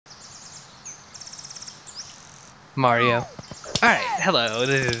Mario. Alright, hello,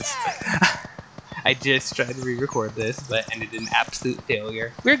 this is... I just tried to re-record this, but ended in absolute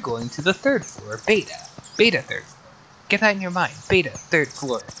failure. We're going to the 3rd floor, Beta. Beta 3rd floor. Get that in your mind, Beta 3rd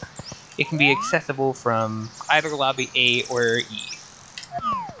floor. It can be accessible from either lobby A or E.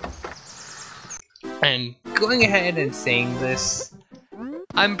 And going ahead and saying this,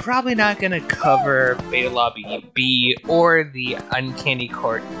 I'm probably not going to cover Beta Lobby B or the Uncanny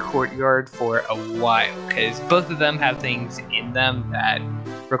Courtyard for a while, because both of them have things in them that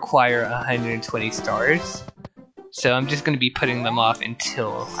require 120 stars. So I'm just going to be putting them off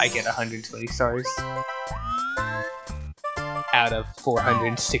until I get 120 stars. Out of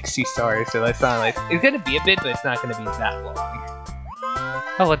 460 stars, so that's not like... It's going to be a bit, but it's not going to be that long.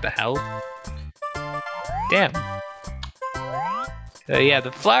 Oh, what the hell? Damn. Yeah,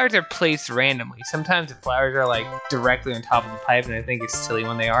 the flowers are placed randomly. Sometimes the flowers are like directly on top of the pipe, and I think it's silly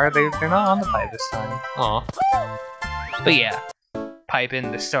when they are. They're not on the pipe this time. Aw. But yeah, pipe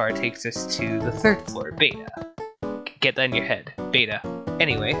in the star takes us to the 3rd floor, Beta. Get that in your head, Beta.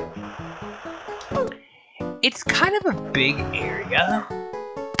 Anyway, it's kind of a big area,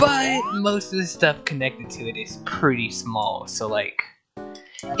 but most of the stuff connected to it is pretty small. So like,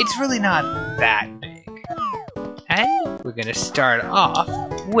 it's really not that big. And we're gonna start off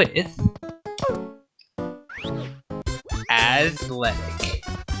with athletic.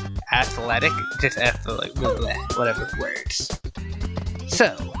 Athletic? Just athletic, whatever words.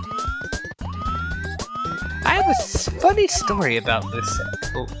 So, I have a funny story about this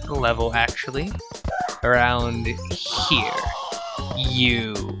level actually. Around here.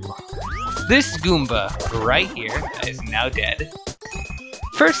 This Goomba right here that is now dead.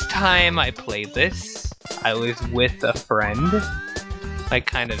 First time I played this, I was with a friend, like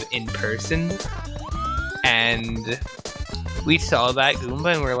kind of in person, and we saw that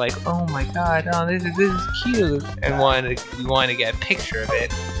Goomba and we're like, oh my god, oh, this is cute, and we wanted to get a picture of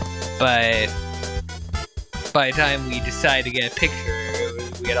it, but by the time we decided to get a picture,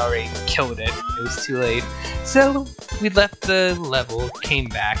 we had already killed it. It was too late. So we left the level, came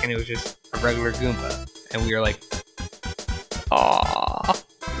back, and it was just a regular Goomba, and we were like, aww.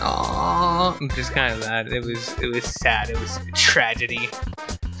 Aww, just kind of that. It was sad. It was a tragedy.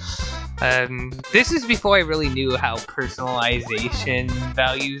 This is before I really knew how personalization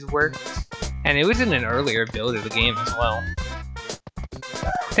values worked, and it was in an earlier build of the game as well.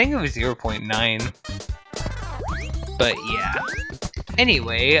 I think it was 0.9. But yeah.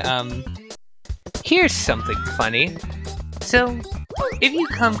 Anyway, here's something funny. So, if you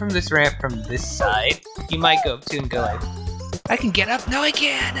come from this ramp from this side, you might go up to and go like, I can get up? No, I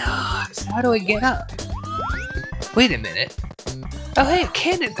can't! Oh, so how do I get up? Wait a minute. Oh, hey, a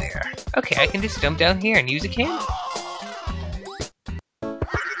cannon there! Okay, I can just jump down here and use a cannon.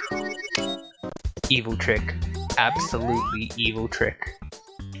 Evil trick. Absolutely evil trick.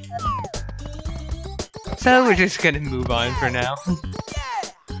 So we're just gonna move on for now.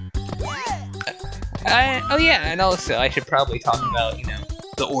 Oh yeah, and also I should probably talk about,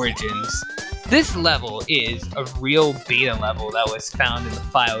 the origins. This level is a real beta level that was found in the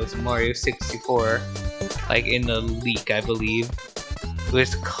files of Mario 64, like in the leak, I believe. It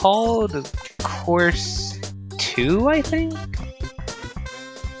was called Course 2, I think?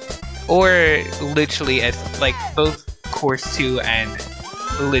 Or literally, as like both Course 2 and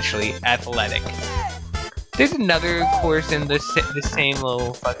literally Athletic. There's another course in the same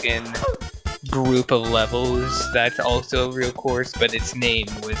little fucking group of levels that's also a real course, but its name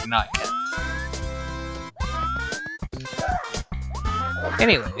was not kept.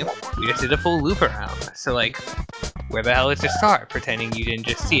 Anyway, we just did a full loop around, so like, where the hell is the star? Pretending you didn't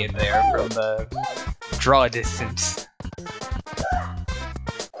just see it there from the draw distance.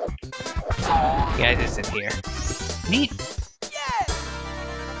 Yeah, it's in here. Neat!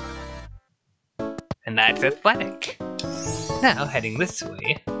 And that's Athletic. Now, heading this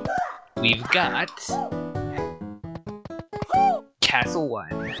way, we've got Castle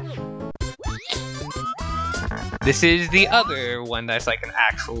 1. This is the other one that's like an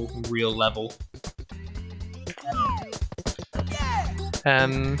actual real level.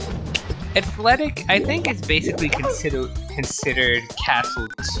 Athletic, I think, is basically considered Castle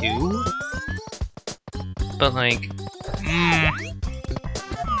 2. But like,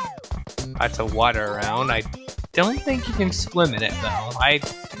 lots of water around. I don't think you can swim in it though. I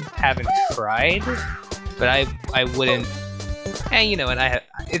haven't tried, but I wouldn't. And you know what?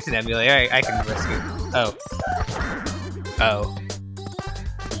 It's an emulator. I can risk it. Oh. Oh.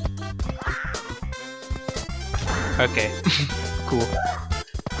 Okay. Cool.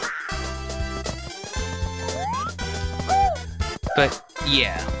 But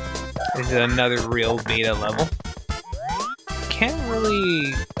yeah, this is another real beta level. can't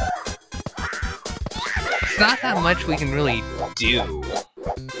really... It's not that much we can really do.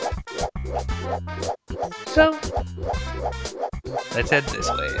 So, let's head this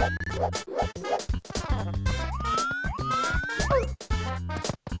way.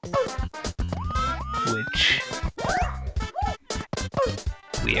 Which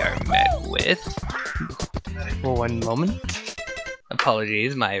we are met with. One moment.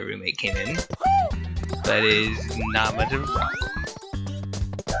 Apologies, my roommate came in. That is not much of a problem.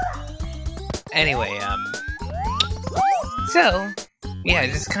 Anyway, so, yeah,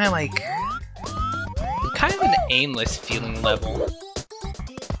 just kind of like, kind of an aimless feeling level.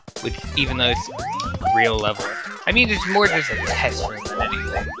 Which, even though it's real level, I mean, it's more just a test room than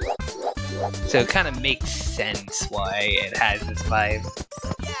anything. So it kind of makes sense why it has this vibe.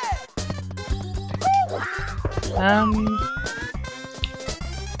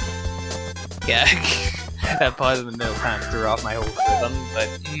 Yeah, that pause in the middle kind of threw off my whole rhythm, but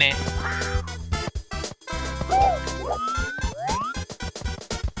meh.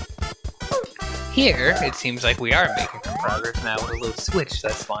 Here, it seems like we are making some progress now with a little switch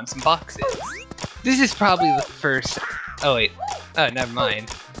that spawns some boxes. This is probably the first... Oh wait, oh never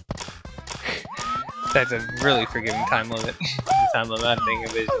mind. That's a really forgiving time limit. The time limit I'm thinking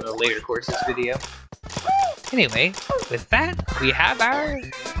of is in a later courses video. Anyway, with that, we have our...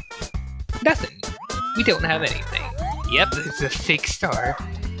 nothing. We don't have anything. Yep, this is a fake star.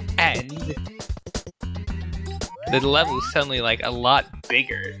 And... the level is suddenly like a lot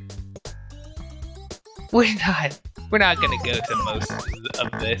bigger. We're not gonna go to most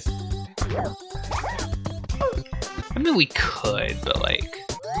of this. I mean, we could, but like...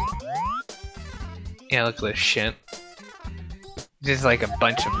 yeah, look at this shit. Just like a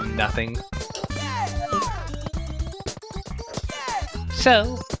bunch of nothing.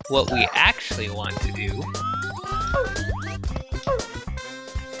 So, what we actually want to do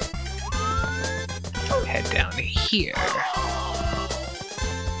head down here.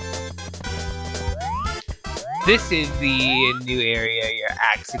 This is the new area you're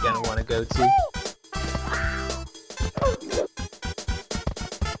actually gonna want to go to.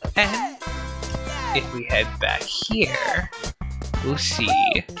 And if we head back here, we'll see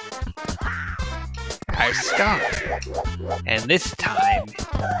our star. And this time,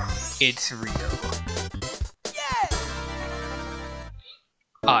 it's real.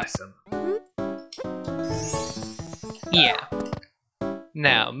 Awesome. Yeah.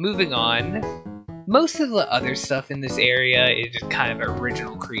 Now, moving on. Most of the other stuff in this area is just kind of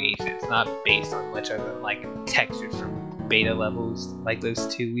original creation. It's not based on much other than like textures from beta levels like those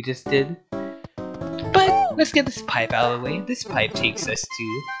two we just did. But let's get this pipe out of the way. This pipe takes us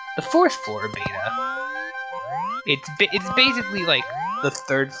to the 4th floor beta. It's basically like the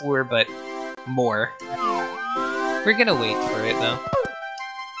 3rd floor, but more. We're gonna wait for it though.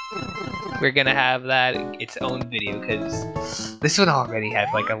 We're gonna have that its own video because this one already had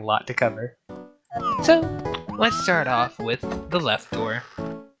like a lot to cover. So, let's start off with the left door,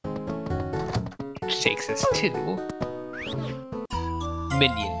 which takes us to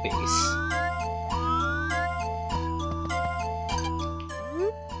Minion Base.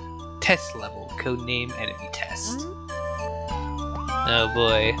 Test level, codename enemy test. Oh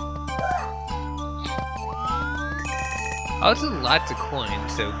boy. Also lots of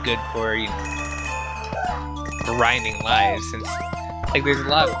coins, so good for, you know, grinding lives, since like there's a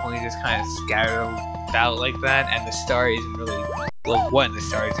lot of coins just kind of scattered about like that, and the star isn't really, well, one, the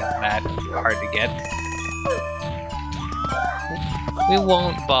star isn't that hard to get. We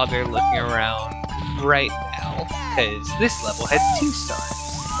won't bother looking around right now, because this level has 2 stars.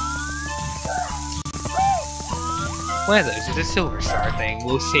 One of those is a silver star thing.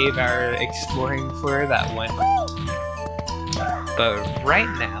 We'll save our exploring for that one. But right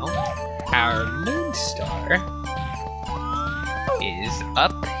now, our moon star is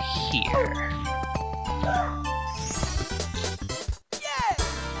up here.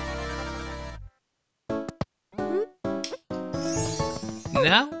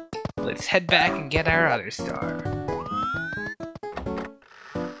 Now, let's head back and get our other star.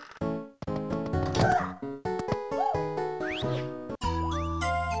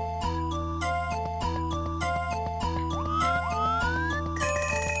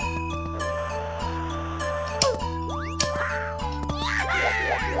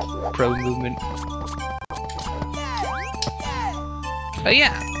 Pro movement. Oh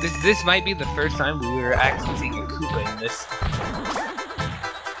yeah, this might be the first time we were actually seeing a Koopa in this.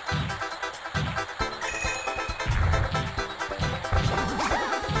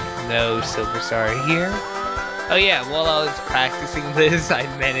 No silver star here. Oh yeah, while I was practicing this, I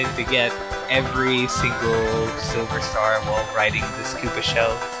managed to get every single silver star while riding the scuba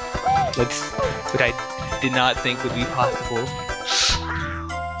shell. Which I did not think would be possible.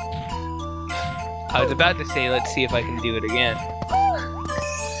 I was about to say, let's see if I can do it again.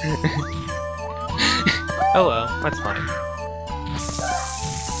 Oh well, that's fine.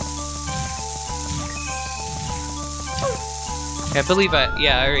 I believe I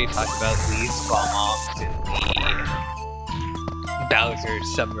already talked about these small mobs in the Bowser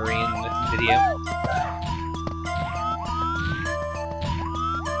submarine video.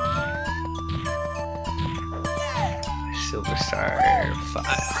 Silver Star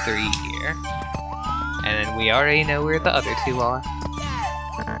 3 here. And then we already know where the other two are.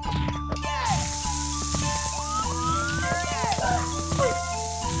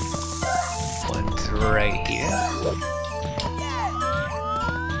 One's right here.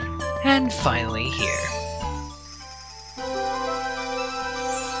 And finally here.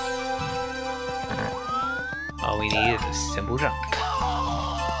 All we need is a simple jump.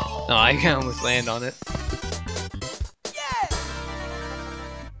 Oh, I can almost land on it.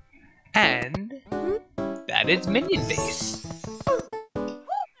 And that is Minion Base.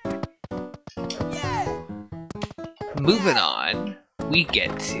 Moving on, we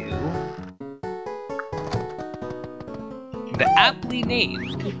get to the aptly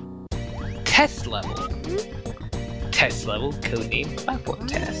named Test Level. Test Level, codename Platform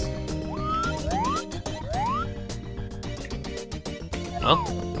Test. Well,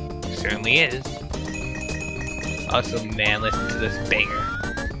 certainly is. Also, man, listen to this banger.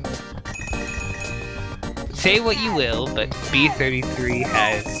 Say what you will, but B33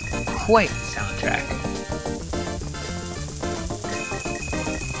 has quite the soundtrack.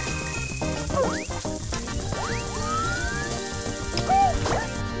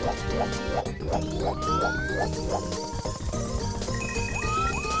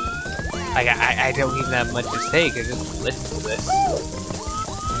 I don't even have much to say, because just listen to this.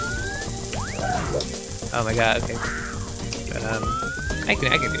 Oh my god, okay. But, I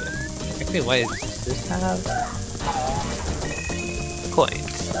can do it. Actually, what does this have?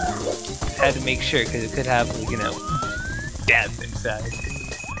 Coins. Had to make sure, because it could have, you know, death inside.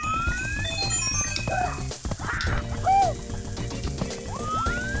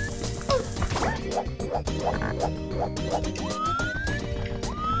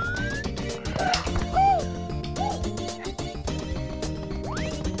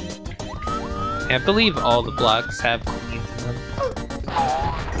 I believe all the blocks have queens in them.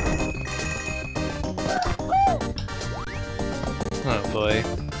 Oh boy.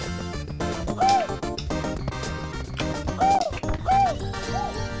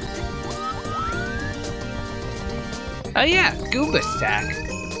 Oh yeah, Goomba stack.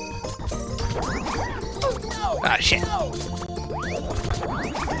 Ah shit.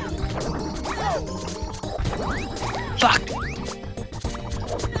 Fuck.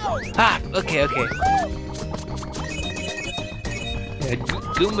 Ah, okay. Yeah,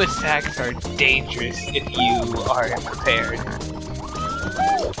 Goomba stacks are dangerous if you aren't prepared.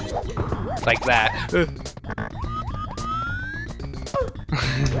 Like that.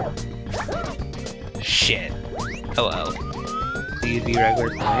 Shit. Hello. Please be regular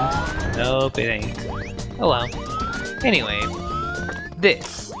coins. Nope, it ain't. Oh well. Anyway,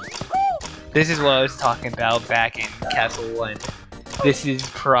 this is what I was talking about back in Castle 1. This is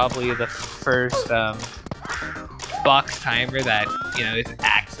probably the first box timer that, you know, is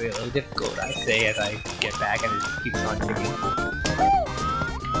actually a little difficult, I say, as I get back and it just keeps on ticking.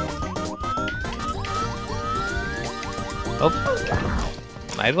 Oh,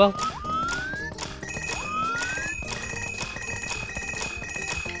 might as well.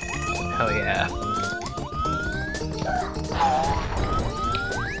 Hell yeah.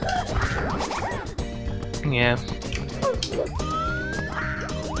 Yeah.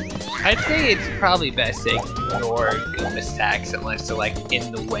 I'd say it's probably best to ignore Goomba stacks unless they're like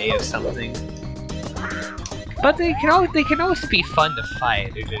in the way of something. But they can also be fun to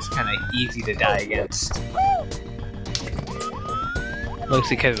fight. They're just kind of easy to die against.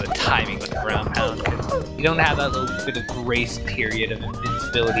 Mostly because of the timing with the ground pound, because you don't have that little bit of grace period of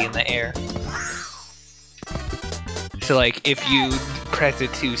invincibility in the air. So like, if you press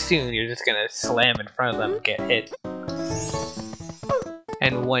it too soon, you're just gonna slam in front of them and get hit.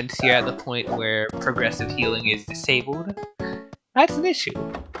 And once you're at the point where progressive healing is disabled, that's an issue.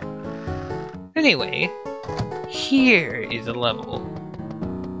 Anyway, here is a level.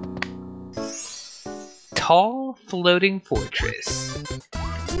 Tall Floating Fortress.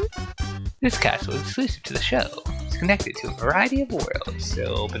 This castle is exclusive to the show. It's connected to a variety of worlds, so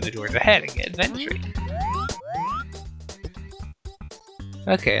open the doors ahead and get adventuring.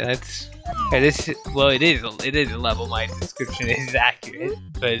 Okay, that's Or this, well, it is a level. My description is accurate,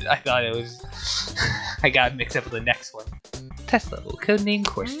 but I thought it was. I got mixed up with the next one. Test level, codename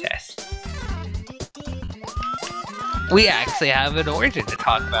course test. We actually have an origin to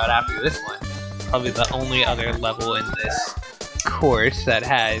talk about after this one. Probably the only other level in this course that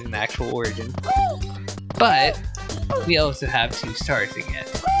has an actual origin. But we also have 2 stars again.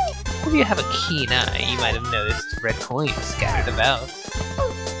 If you have a keen eye, you might have noticed red coins scattered about.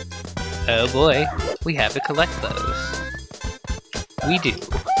 Oh boy, we have to collect those. We do.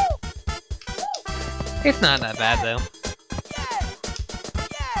 It's not that bad though.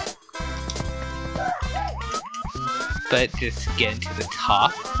 But just getting to the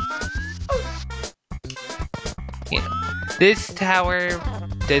top. You know, this tower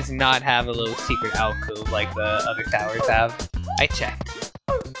does not have a little secret alcove like the other towers have. I checked.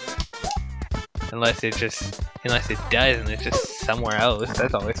 Unless it does and it's just somewhere else.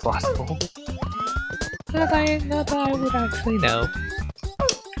 That's always possible. Not that I would actually know.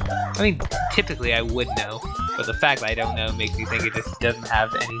 I mean, typically I would know, but the fact that I don't know makes me think it just doesn't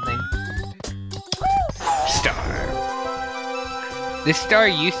have anything. Star. This star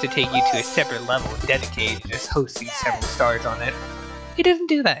used to take you to a separate level dedicated to just hosting several stars on it. It doesn't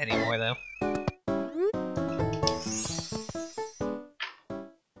do that anymore though.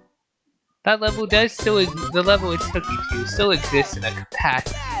 That level does still, the level it took you to still exists in a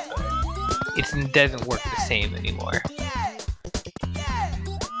capacity, but it doesn't work the same anymore.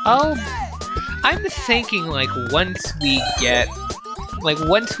 Oh, I'm thinking like once we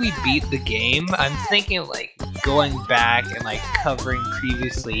beat the game, I'm thinking like going back and like covering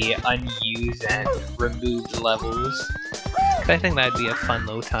previously unused and removed levels. Cause I think that'd be a fun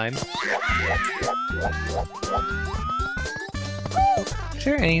little time. Is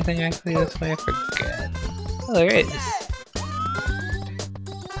there anything actually this way I forget? Oh, there is.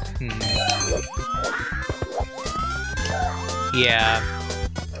 Yeah.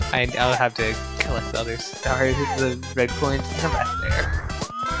 I'll have to collect the other stars, the red coins, and come back there.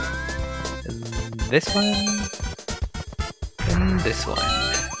 And this one. And this one.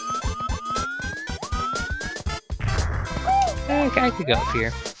 Okay, I could go up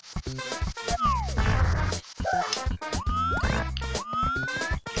here.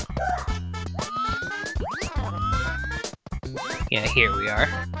 Yeah, here we are.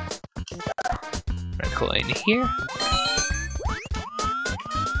 Red coin here.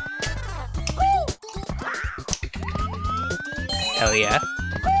 Hell yeah.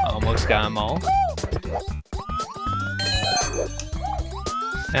 Almost got them all.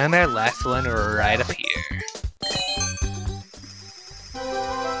 And our last one right up here.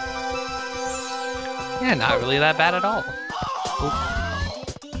 Yeah, not really that bad at all.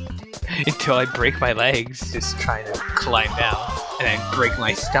 Until I break my legs just trying to climb down. And then break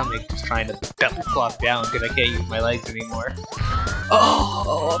my stomach just trying to belly flop down because I can't use my legs anymore.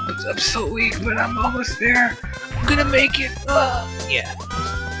 Oh, I'm so weak, but I'm almost there. I'm gonna make it. Yeah.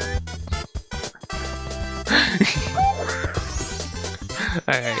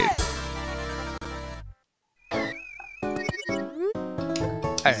 Alright.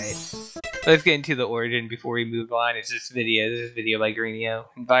 Alright. Let's get into the origin before we move on. It's this video by Greenio.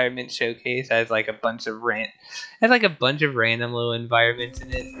 Environment Showcase has like a bunch of random little environments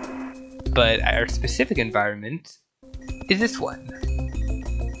in it. But our specific environment is this one.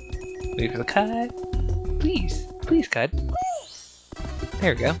 Wait for the cut. Please. Please cut.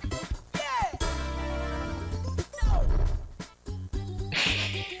 There we go.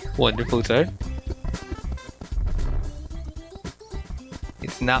 Wonderful, sir.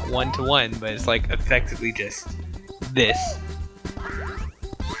 It's not one-to-one, but it's like effectively just this.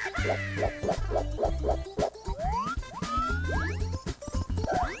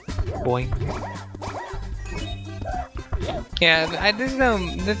 Boing. Yeah, there's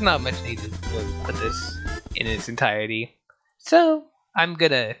not much need to put this in its entirety. So I'm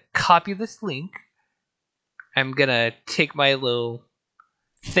gonna copy this link. I'm gonna take my little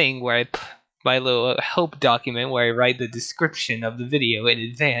thing where my little help document where I write the description of the video in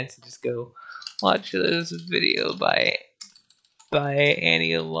advance and just go watch this video by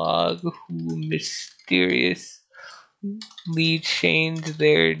Anilog who mysteriously changed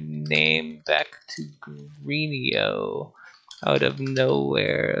their name back to Greenio out of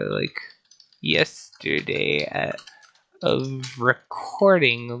nowhere like yesterday of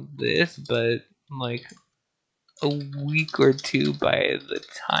recording this, but like a week or two by the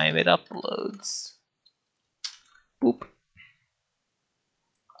time it uploads. Boop.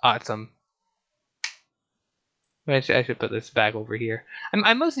 Awesome. I should put this back over here.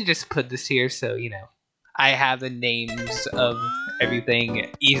 I mostly just put this here so, you know, I have the names of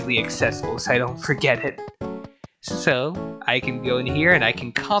everything easily accessible so I don't forget it. So I can go in here and I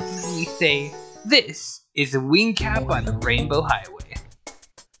can confidently say, this is a wing cap on the Rainbow Highway.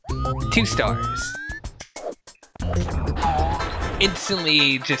 2 stars.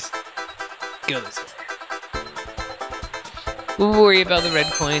 Instantly just go this way. We'll worry about the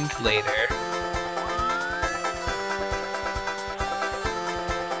red coins later.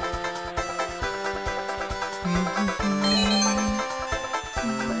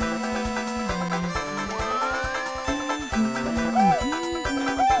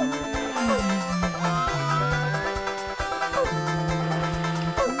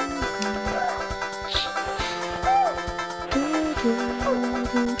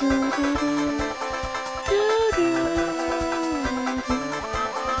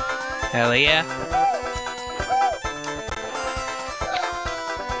 Hell yeah.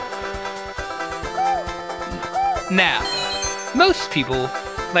 Now, most people,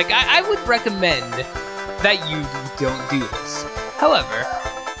 like, I would recommend that you don't do this. However,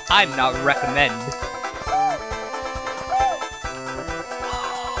 I'm not recommend.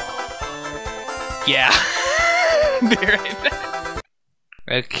 Yeah. Be right back.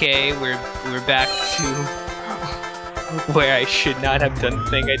 Okay, we're back to where I should not have done the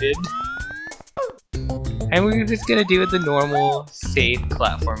thing I did. And we're just gonna do it the normal, safe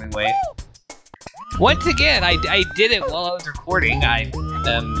platforming way. Once again, I did it while I was recording. I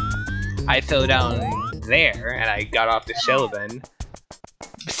fell down there and I got off the shell then.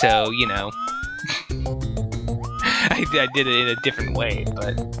 So, you know, I did it in a different way,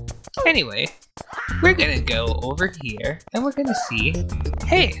 but anyway, we're gonna go over here and we're gonna see,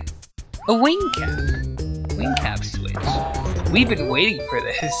 hey, a wing cap switch. We've been waiting for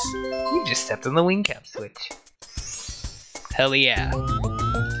this. You just stepped on the wing cap switch. Hell yeah.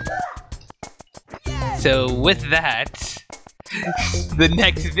 So with that, the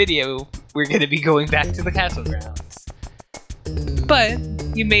next video, we're gonna be going back to the castle grounds. But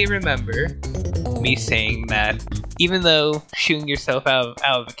you may remember me saying that even though shooting yourself out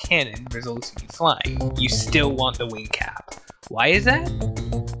of a cannon results in you flying, you still want the wing cap. Why is that?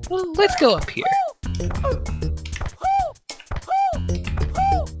 Well, let's go up here.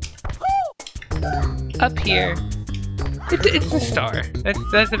 Up here, it's a star.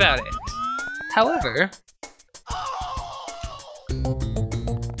 That's about it. However,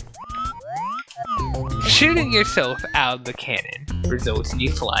 shooting yourself out of the cannon results in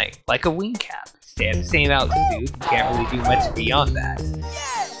you flying like a wing cap. Stay at the same altitude, you can't really do much beyond that.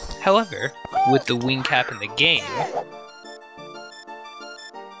 However, with the wing cap in the game,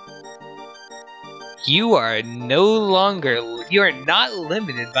 you are not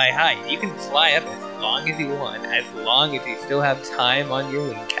limited by height. You can fly up as long as you want, as long as you still have time on your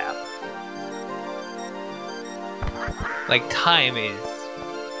wing cap. Like, time is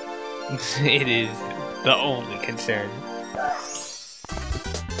the only concern.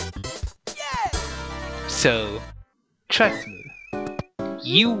 So, trust me,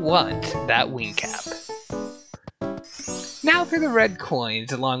 you want that wing cap. Now for the red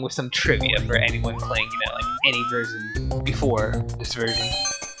coins, along with some trivia for anyone playing, you know, like any version before this version.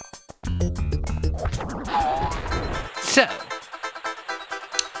 So,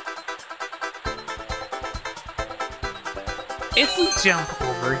 if we jump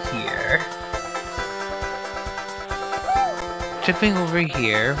over here,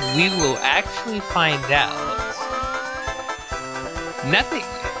 we will actually find out nothing.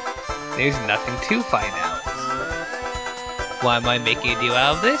 There's nothing to find out. Why am I making a deal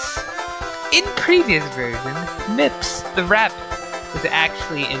out of this? In previous version, Mips the rabbit was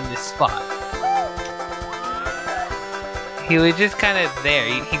actually in this spot. He was just kind of there.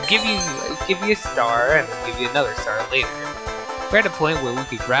 He'd give you a star and then give you another star later. We're at a point where we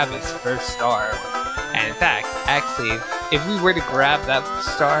could grab his first star. And in fact, actually, if we were to grab that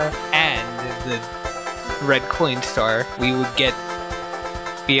star and the red coin star, we would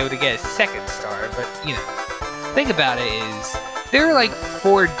be able to get a second star. But, you know, think about it is, there are like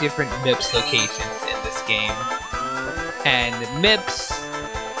 4 different Mips locations in this game. And Mips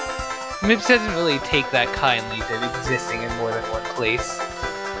doesn't really take that kindly to existing in more than one place.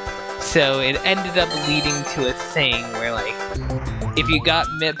 So it ended up leading to a thing where, like, if you got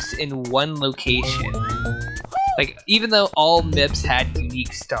Mips in one location, like, even though all Mips had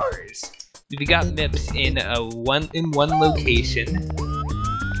unique stars, if you got Mips in one location,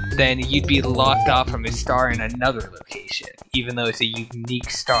 then you'd be locked off from a star in another location, even though it's a unique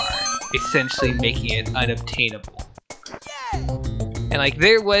star, essentially making it unobtainable. And like,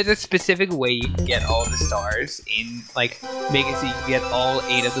 there was a specific way you could get all the stars in, like, make it so you could get all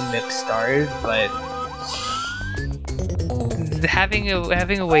 8 of the Mip stars, but having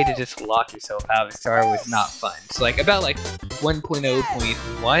a way to just lock yourself out of a star was not fun. So like about like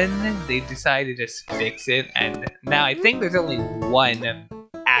 1.0.1, they decided to just fix it, and now I think there's only one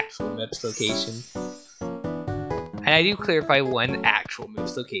actual MIPS location. And I do clarify one actual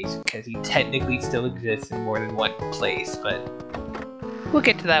MIPS location because he technically still exists in more than one place, but we'll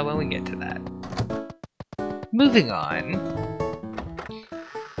get to that when we get to that. Moving on.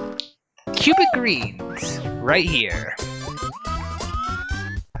 Cubic greens, right here.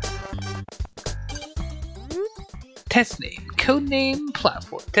 Test name, codename,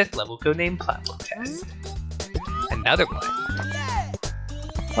 platform. Test level, codename, platform test. Another one.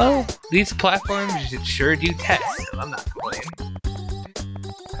 Well, these platforms sure do test, so I'm not complaining.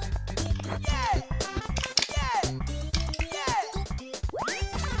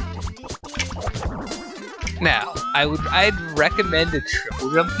 Now, I'd recommend a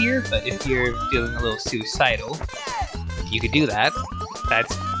triple jump here, but if you're feeling a little suicidal, you could do that.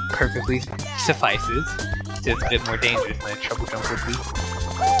 That's perfectly suffices. It's just a bit more dangerous than a triple jump would be.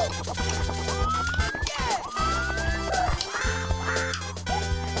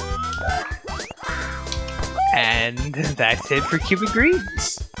 And that's it for cubic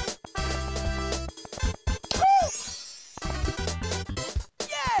greens.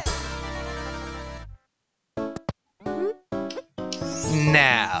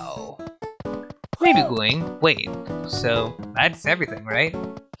 Now, maybe going, wait, so that's everything, right?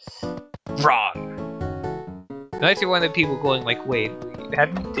 Wrong. Unless you're one of the people going like, wait,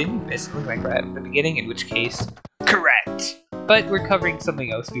 didn't you miss something like that at the beginning, in which case, correct! But we're covering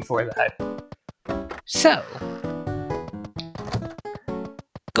something else before that. So,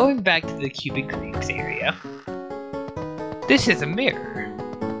 going back to the cubic greens area, this is a mirror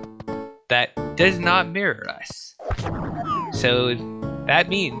that does not mirror us. So that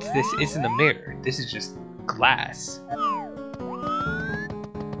means this isn't a mirror, this is just glass.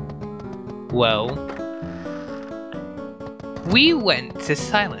 Well, we went to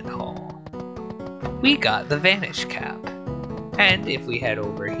Silent Hall. We got the Vanish Cap. And if we head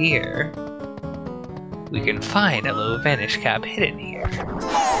over here, we can find a little Vanish Cap hidden here.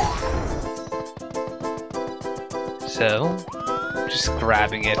 So, just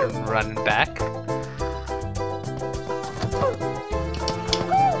grabbing it and running back.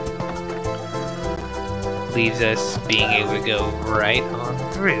 Leaves us being able to go right on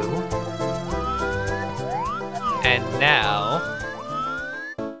through. And now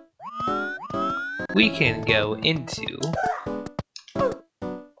we can go into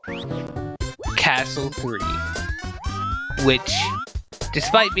Castle 3, which,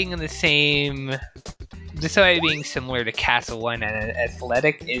 despite being similar to Castle 1 and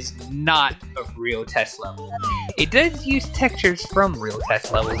Athletic, is not a real test level. It does use textures from real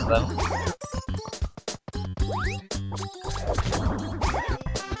test levels though.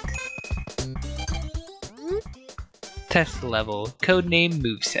 Test level, codename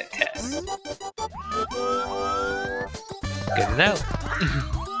moveset test. Good to know.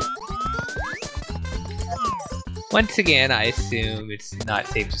 Once again, I assume it's not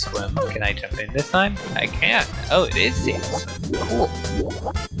safe to swim. Can I jump in this time? I can. Oh, it is safe to swim. Cool.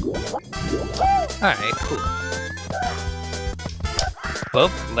 Alright, cool.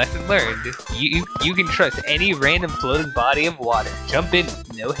 Well, lesson learned. You can trust any random floating body of water. Jump in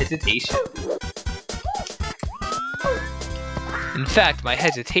with no hesitation. In fact, my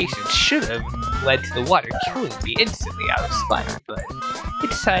hesitation should have led to the water killing me instantly out of spite, but I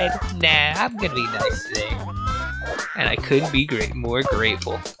decided, nah, I'm gonna be nice today. And I couldn't be more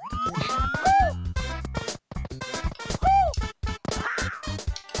grateful.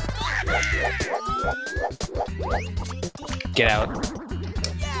 Get out.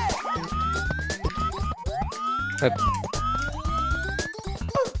 Up.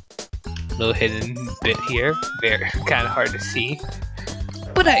 Little hidden bit here, very kind of hard to see,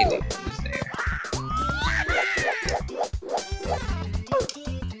 but I knew it was there.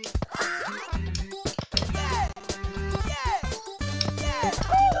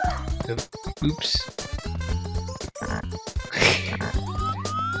 Oops.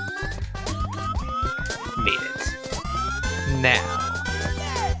 Made it. Now,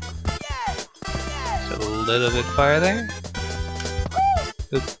 so a little bit farther.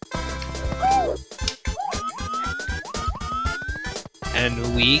 Oops.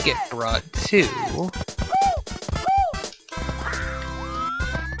 And we get brought to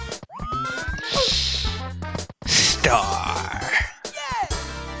Star.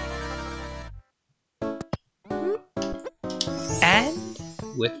 And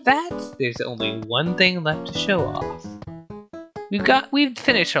with that, there's only one thing left to show off. We've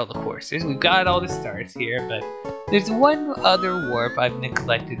finished all the courses, we've got all the stars here, but There's one other warp I've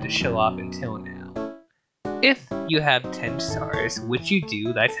neglected to show off until now. If you have 10 stars, which you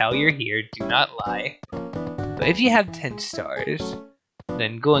do, that's how you're here, do not lie. But if you have 10 stars,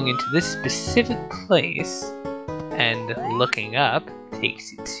 then going into this specific place and looking up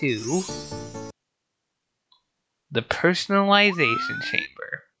takes you to the personalization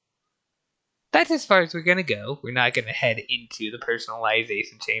chamber. That's as far as we're gonna go. We're not gonna head into the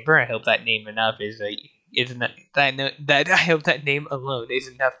personalization chamber. I hope that name enough is I hope that name alone is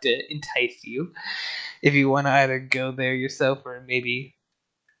enough to entice you. If you want to either go there yourself or maybe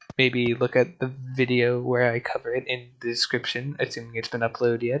look at the video where I cover it in the description, assuming it's been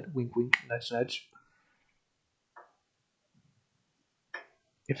uploaded yet. Wink, wink, nudge, nudge.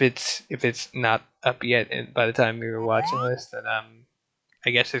 If it's not up yet, and by the time you're watching this, then I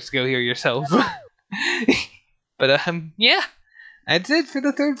guess just go here yourself. But yeah, that's it for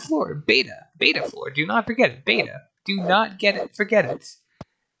the 3rd floor. Beta floor. Do not forget it. Beta. Do not forget it.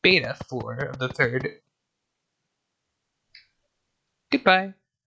 Beta floor of the 3rd. Goodbye.